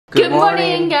Good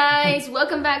morning, guys.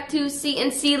 Welcome back to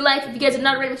C&C Life. If you guys are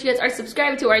not already, make sure you guys are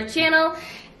subscribed to our channel.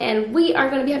 And we are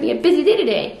going to be having a busy day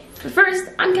today. But first,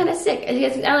 I'm kind of sick. As you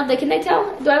guys, I don't know, can I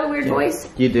tell? Do I have a weird voice?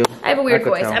 You do. I have a weird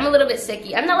voice. I'm a little bit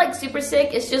sicky. I'm not like super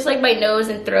sick. It's just like my nose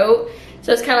and throat.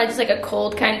 So it's kind of like just like a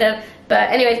cold kind of. But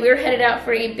anyways, we were headed out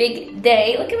for a big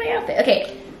day. Look at my outfit.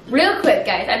 Okay, real quick,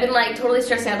 guys. I've been like totally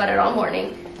stressing out about it all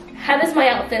morning. How does my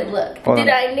outfit look? Did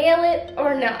I nail it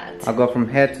or not? I'll go from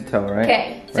head to toe, right?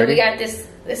 Okay, so we got this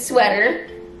sweater,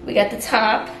 we got the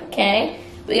top, okay?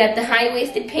 We got the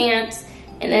high-waisted pants,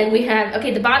 and then we have,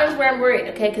 okay, the bottom's where I'm worried,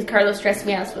 okay? Because Carlos stressed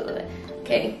me out with it.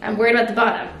 Okay, I'm worried about the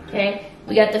bottom, okay?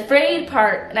 We got the frayed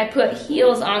part, and I put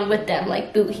heels on with them,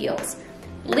 like boot heels.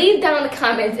 Leave down in the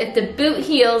comments if the boot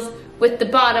heels with the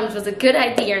bottoms was a good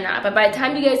idea or not. But by the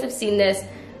time you guys have seen this,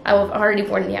 I will have already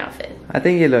worn the outfit. I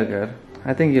think you look good.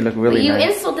 I think you look really nice.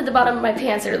 You insulted the bottom of my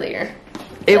pants earlier.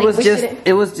 It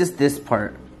was just this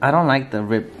part. I don't like the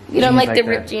ripped jeans. You don't like the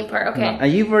ripped jean part, okay. No,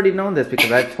 you've already known this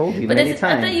because I've told you many times.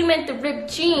 I thought you meant the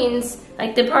ripped jeans,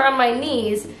 like the part on my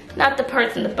knees, not the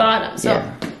parts in the bottom. So,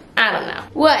 yeah. I don't know.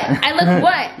 What? I look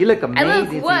what? You look amazing. I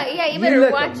look what? Yeah, you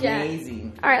better watch that.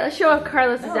 All right, let's show off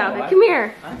Carlos's outfit. Come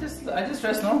here. I just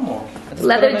dress normal.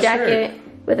 Leather jacket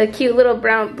with a cute little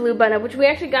blue button-up, which we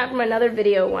actually got from another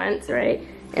video once, right?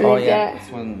 And oh yeah,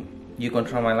 that's when you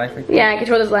control my life right there? Yeah, I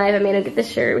control his life. I made him get this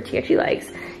shirt, which he actually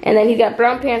likes. And then he's got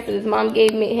brown pants that his mom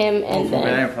gave him, and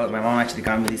then... My mom actually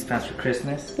got me these pants for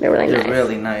Christmas. They're really nice. They're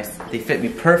really nice. They fit me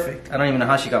perfect. I don't even know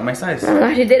how she got my size. I don't know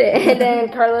how she did it. And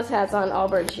then Carlos has on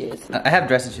Allbirds shoes. I have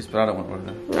dressing shoes, but I don't want to wear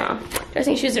them. No,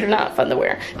 dressing shoes are not fun to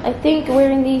wear. I think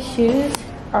wearing these shoes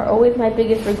are always my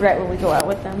biggest regret when we go out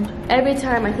with them. Every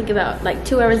time I think about like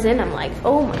 2 hours in, I'm like,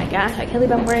 oh my gosh, I can't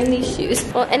believe I'm wearing these shoes.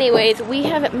 Well, anyways, we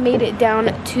have made it down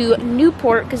to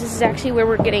Newport because this is actually where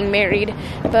we're getting married.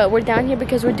 But we're down here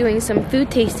because we're doing some food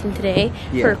tasting today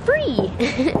for free.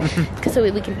 Because so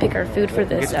we can pick our food for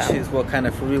this. We get to choose what kind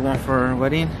of food we want for our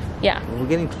wedding. Yeah. We're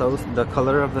getting close. The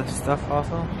color of the stuff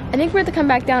also. I think we're going to come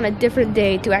back down a different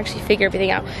day to actually figure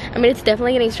everything out. I mean, it's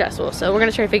definitely getting stressful, so we're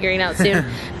going to try figuring it out soon.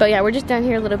 But yeah, we're just down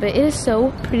here a little bit. It is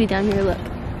so pretty down here, look.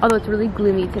 Although it's really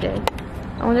gloomy today.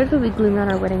 I wonder if it'll be gloomy on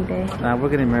our wedding day. Nah, we're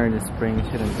getting married in spring.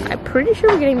 It shouldn't be. I'm pretty sure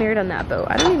we're getting married on that boat.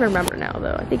 I don't even remember now,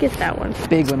 though. I think it's that one.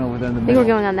 Big one over there in the middle. I think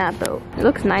we're going on that boat. It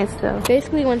looks nice, though.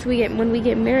 Basically, when we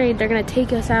get married, they're gonna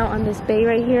take us out on this bay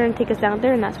right here and take us down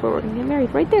there, and that's where we're gonna get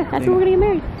married. Right there. That's where we're gonna get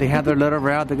married. They have their little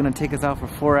route. They're gonna take us out for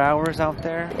 4 hours out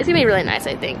there. It's gonna be really nice,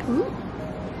 I think.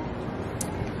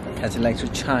 As you like your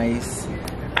chais.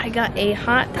 I got a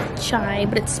hot chai,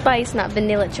 but it's spiced, not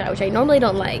vanilla chai, which I normally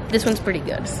don't like. This one's pretty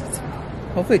good.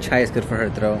 Hopefully chai is good for her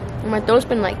throat. My throat's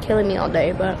been like killing me all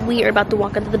day, but we are about to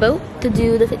walk onto the boat to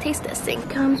do the taste testing.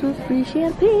 Comes with free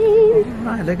champagne.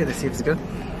 Alright, look at this, see if it's good.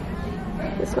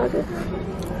 It smells good.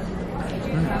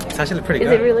 It's actually pretty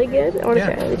good. Is it really good? I want to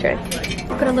try. Let me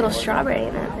try. Put a little strawberry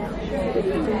in it.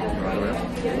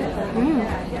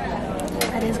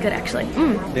 That is good, actually.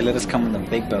 They let us come in the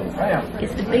big boat.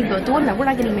 It's the big boat. The one that we're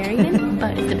not getting married in,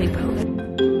 but it's the big boat.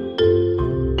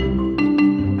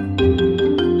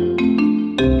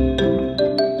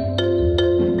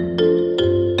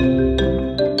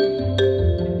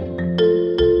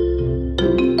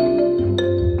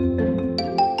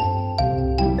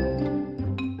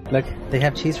 Look, they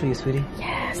have cheese for you, sweetie.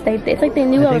 Yes, it's like they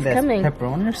knew I was coming.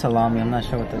 Pepperoni or salami? I'm not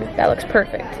sure what that is. That looks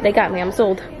perfect. They got me. I'm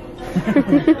sold.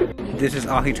 This is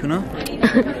ahi tuna.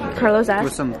 Carlos asked.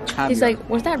 With some caviar. He's like,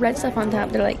 "What's that red stuff on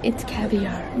top?" They're like, "It's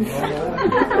caviar."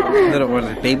 Little what,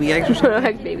 like baby eggs or something?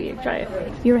 Like baby egg. Try it.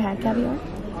 You ever had caviar?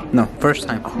 No, first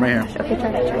time. Right here. Okay,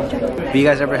 try it. Have you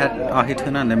guys ever had ahi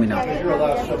tuna? Let me know.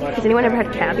 Has anyone ever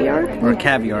had caviar? Or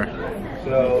caviar?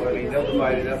 So, I mean, they'll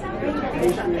divide it up.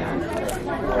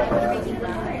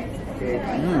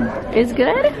 It's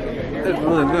good? It's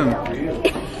really good.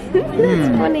 That's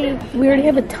funny. We already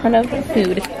have a ton of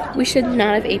food. We should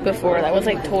not have ate before. That was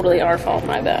like totally our fault.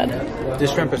 My bad.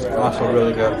 This shrimp is also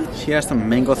really good. She has some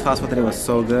mango sauce with it. It was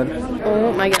so good.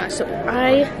 Oh my gosh. So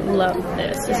I love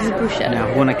this. This is bruschetta. Now,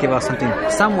 we want to give out something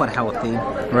somewhat healthy.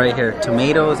 Right here.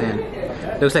 Tomatoes and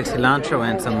looks like cilantro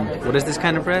and some, what is this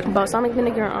kind of bread? Balsamic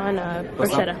vinegar on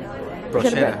bruschetta.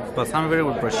 Bruschetta. Balsamic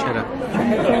vinegar with bruschetta.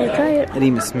 Try it. It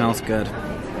even smells good.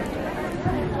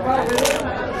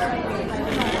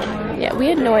 Yeah, we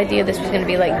had no idea this was going to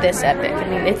be like this epic. I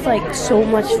mean, it's like so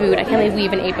much food. I can't believe we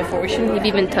even ate before. We shouldn't have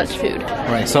even touched food.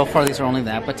 Right, so far these are only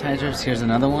the appetizers. Here's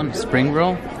another one, spring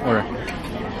roll or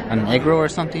an egg roll or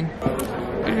something.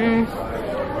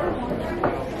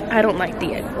 I don't like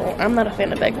the egg roll. I'm not a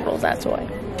fan of egg rolls, that's why.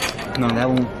 No, that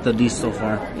won't the least so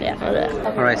far. Yeah, for that.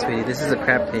 Alright, sweetie, this is a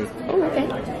crab cake. Oh, okay.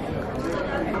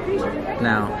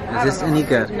 Now, is this any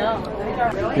good? No.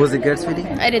 Was it good, sweetie?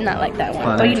 I did not like that one.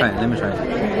 Well, let me try it. Let me try it.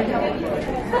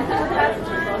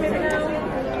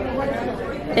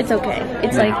 It's okay.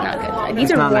 It's like not good. These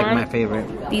It's are not like my favorite.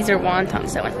 These are wontons,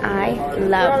 so and I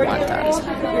love wontons.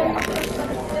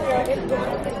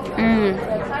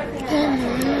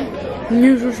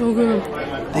 These are so good.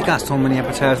 They got so many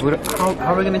appetizers. How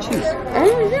are we gonna choose?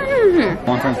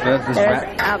 Wonton's good. This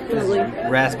Absolutely.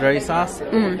 raspberry sauce.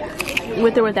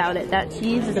 With or without it, that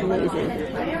cheese is amazing.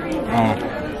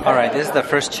 Oh. All right, this is the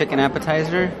first chicken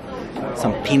appetizer.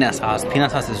 Some peanut sauce.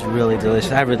 Peanut sauce is really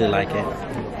delicious. I really like it.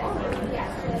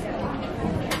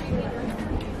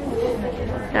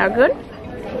 Now good?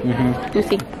 Mm-hmm. You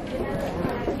see.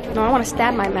 No, I want to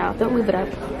stab my mouth. Don't move it up.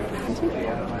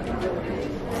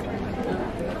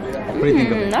 What do you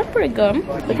think of it? That's pretty good.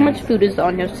 Look how much food is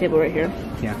on your table right here.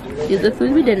 Yeah. These are the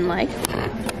food we didn't like.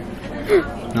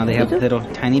 Now they have little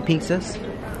tiny pizzas.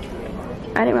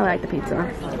 I didn't really like the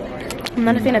pizza. I'm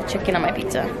not a fan of chicken on my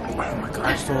pizza. Oh my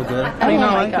gosh, so good. Oh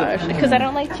my gosh, because I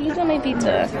don't like cheese on my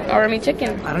pizza. Or I mean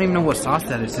chicken. I don't even know what sauce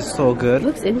that is. It's so good. It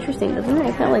looks interesting, doesn't it?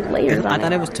 It's got like layers on I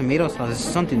thought it was tomato sauce. It's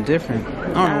something different. I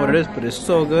don't know what it is, but it's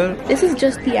so good. This is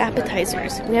just the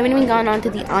appetizers. We haven't even gone on to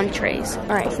the entrees.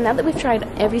 Alright, so now that we've tried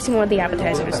every single one of the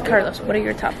appetizers, Carlos, what are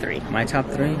your top 3? My top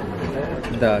 3,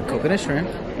 the coconut shrimp,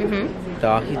 the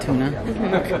ahi tuna,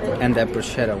 and the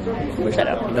bruschetta one.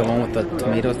 Bruschetta. The one with the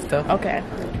tomato stuff. Okay.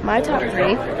 My top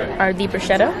 3 are the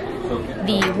bruschetta,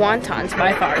 the wontons,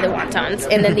 by far the wontons,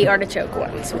 and then the artichoke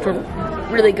ones, which were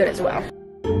really good as well.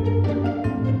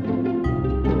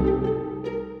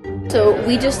 So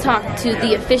we just talked to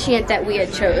the officiant that we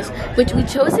had chose, which we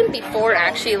chose him before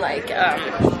actually like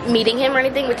meeting him or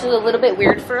anything, which is a little bit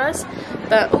weird for us.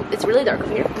 But oh, it's really dark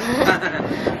over here.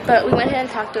 But we went ahead and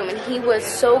talked to him, and he was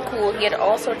so cool. He had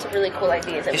all sorts of really cool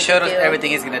ideas. He showed us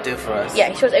everything he's gonna do for us. Yeah,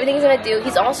 he shows everything he's gonna do.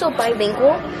 He's also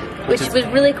bilingual, which was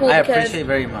really cool. I because, appreciate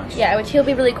very much. Yeah, which he'll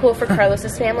be really cool for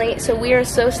Carlos's family. So we are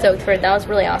so stoked for it. That was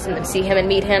really awesome to see him and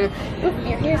meet him. Oop,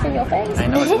 your hair's in your face. I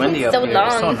know it's windy up so here. long.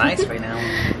 It's so nice right now.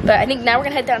 But I think now we're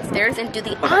gonna head downstairs and do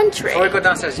the entree. Before we go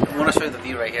downstairs, I want to show you the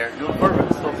view right here.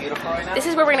 It's so beautiful right now. This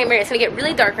is where we're gonna get married. It's gonna get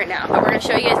really dark right now, but we're gonna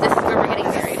show you guys this is where we're getting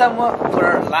married. Somewhat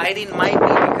where lighting might be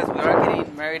because we are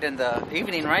getting married in the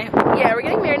evening, right? Yeah, we're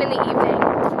getting married in the evening.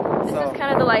 This is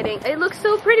kind of the lighting. It looks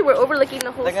so pretty. We're overlooking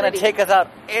the whole They're gonna city. take us out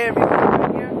everywhere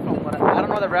here. From what I don't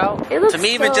know the route. It looks to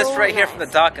me, even so just right here nice. from the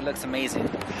dock, it looks amazing.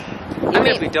 Even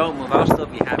if we don't move, I'll still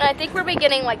be happy. I think we'll be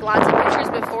getting like lots of pictures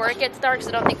before it gets dark, so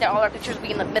I don't think that all our pictures will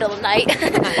be in the middle of the night.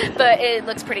 But it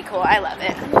looks pretty cool. I love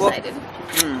it. I'm excited.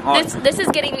 Awesome. This is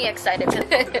getting me excited.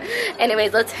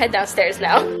 Anyways, let's head downstairs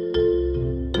now.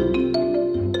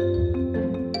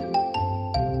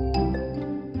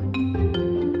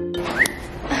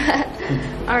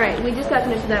 Alright, we just got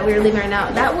finished with that. We were leaving right now.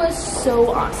 That was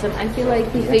so awesome. I feel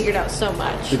like we figured out so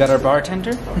much. We got our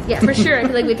bartender? Yeah, for sure. I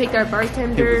feel like we picked our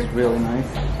bartender. It was really nice.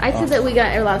 I feel that we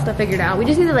got a lot of stuff figured out. We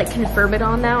just need to like confirm it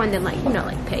all now and then like, you know,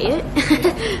 like pay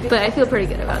it. But I feel pretty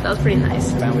good about it. That was pretty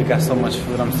nice. Man, we got so much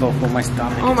food. I'm so full. My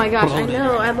stomach. Oh my gosh, I bloated.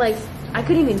 know. I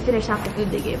couldn't even finish half the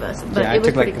food they gave us, but Yeah, it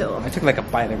was pretty I cool. took like a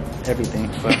bite of everything.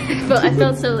 But But I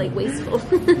felt so like wasteful.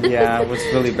 yeah, it was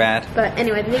really bad. But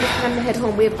anyway, I think it's time to head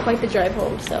home. We have quite the drive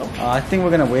home, so. I think we're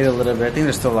gonna wait a little bit. I think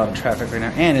there's still a lot of traffic right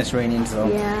now, and it's raining. So.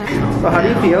 Yeah. So how do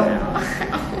you feel? My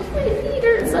feet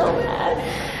hurt so bad.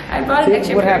 I brought an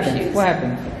extra pair of shoes. What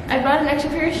happened? I brought an extra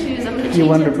pair of shoes. I'm gonna change You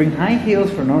wanted to them. bring high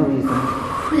heels for no reason.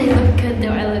 They look good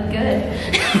though. I look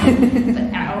good.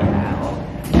 But ow, ow,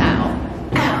 ow,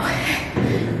 ow.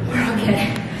 We're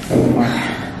okay.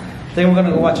 I think we're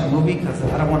gonna go watch a movie because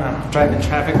I don't want to drive in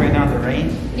traffic right now in the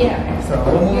rain. Yeah. So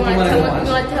what movie do you want to go watch?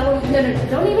 You want to tell them? No,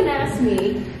 don't even ask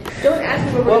me. Don't ask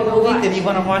me what we're What gonna movie watch. did you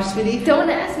want to watch, sweetie? Don't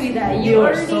ask me that. You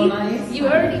are so nice. You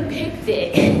already picked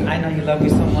it. I know you love me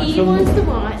so much. He wants to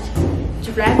watch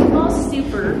Dragon Ball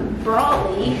Super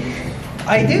Brawly.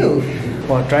 I do.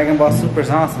 Well, Dragon Ball Super is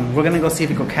awesome. We're gonna go see if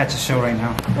we can catch a show right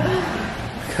now.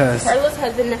 Cause Carlos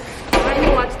has been trying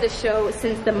to watch this show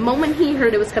since the moment he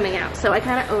heard it was coming out, so I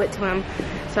kind of owe it to him.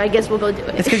 So I guess we'll go do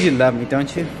it. it's because you love me,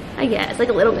 don't you? I guess, like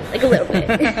a little bit,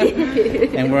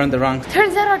 And we're on the wrong.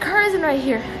 Turns out our car isn't right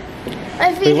here.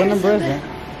 I Wait, figured what number is something.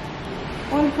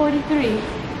 it? 143.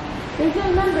 There's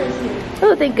no numbers here.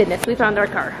 Oh, thank goodness, we found our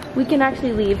car. We can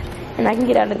actually leave, and I can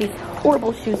get out of these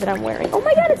horrible shoes that I'm wearing. Oh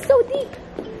my god, it's so deep.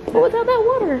 What was all that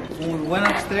water? When we went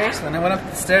upstairs, when I went up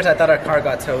the stairs, I thought our car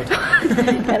got towed.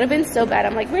 That'd have been so bad.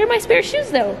 I'm like, where are my spare shoes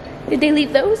though? Did they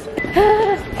leave those?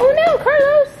 Oh no,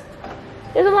 Carlos!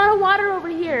 There's a lot of water over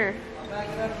here.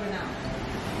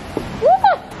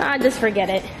 Ah, just forget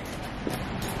it.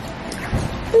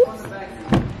 Oops.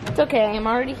 It's okay, I'm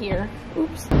already here.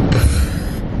 Oops.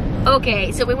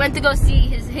 Okay, so we went to go see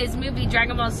his movie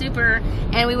Dragon Ball Super,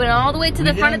 and we went all the way to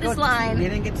the front of this line. We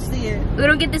didn't get to see it. We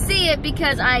don't get to see it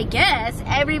because I guess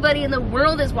everybody in the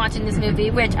world is watching this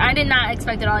movie, which I did not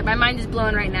expect at all. Like, my mind is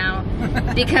blown right now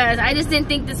because I just didn't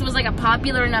think this was like a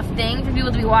popular enough thing for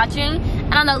people to be watching.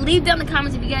 I don't know, leave down in the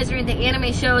comments if you guys are into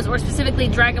anime shows or specifically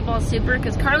Dragon Ball Super,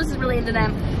 because Carlos is really into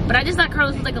them, but I just thought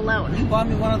Carlos was like alone. You bought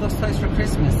me one of those toys for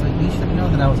Christmas, so you should know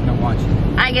that I was gonna watch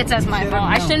it. I guess that's my fault.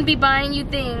 I shouldn't be buying you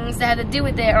things that have to do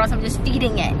with it, or else I'm just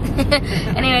feeding it.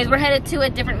 Anyways, we're headed to a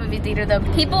different movie theater though.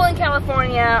 People in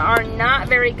California are not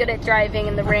very good at driving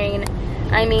in the rain.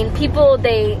 I mean, people,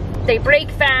 they brake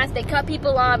fast, they cut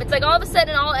people off. It's like all of a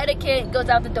sudden all etiquette goes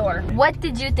out the door. What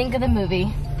did you think of the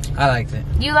movie? I liked it.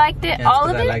 You liked it? Yeah, all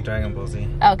of it? I like Dragon Ball Z.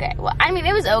 Okay, well, I mean,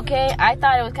 it was okay. I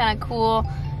thought it was kind of cool.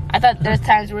 I thought there's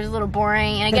times where it was a little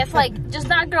boring. And I guess, like, just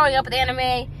not growing up with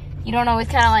anime, you don't always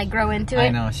kind of, like, grow into it. I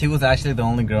know. She was actually the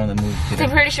only girl in the movie.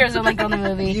 I'm pretty sure I was the only girl in the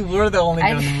movie. You were the only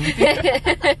girl in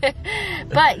the movie.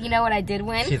 But, you know what I did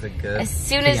win? She's a good as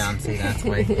soon as fiance, that's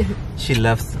why. She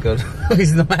loves to go to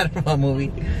movies no matter what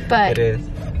movie but it is.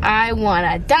 I won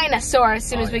a dinosaur as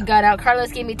soon as we got out.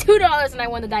 Carlos gave me $2 and I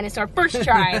won the dinosaur first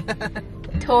try.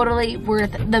 Totally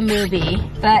worth the movie.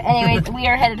 But anyways, we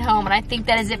are headed home, and I think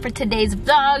that is it for today's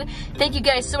vlog. Thank you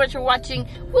guys so much for watching.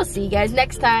 We'll see you guys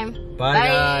next time. Bye.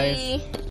 Guys.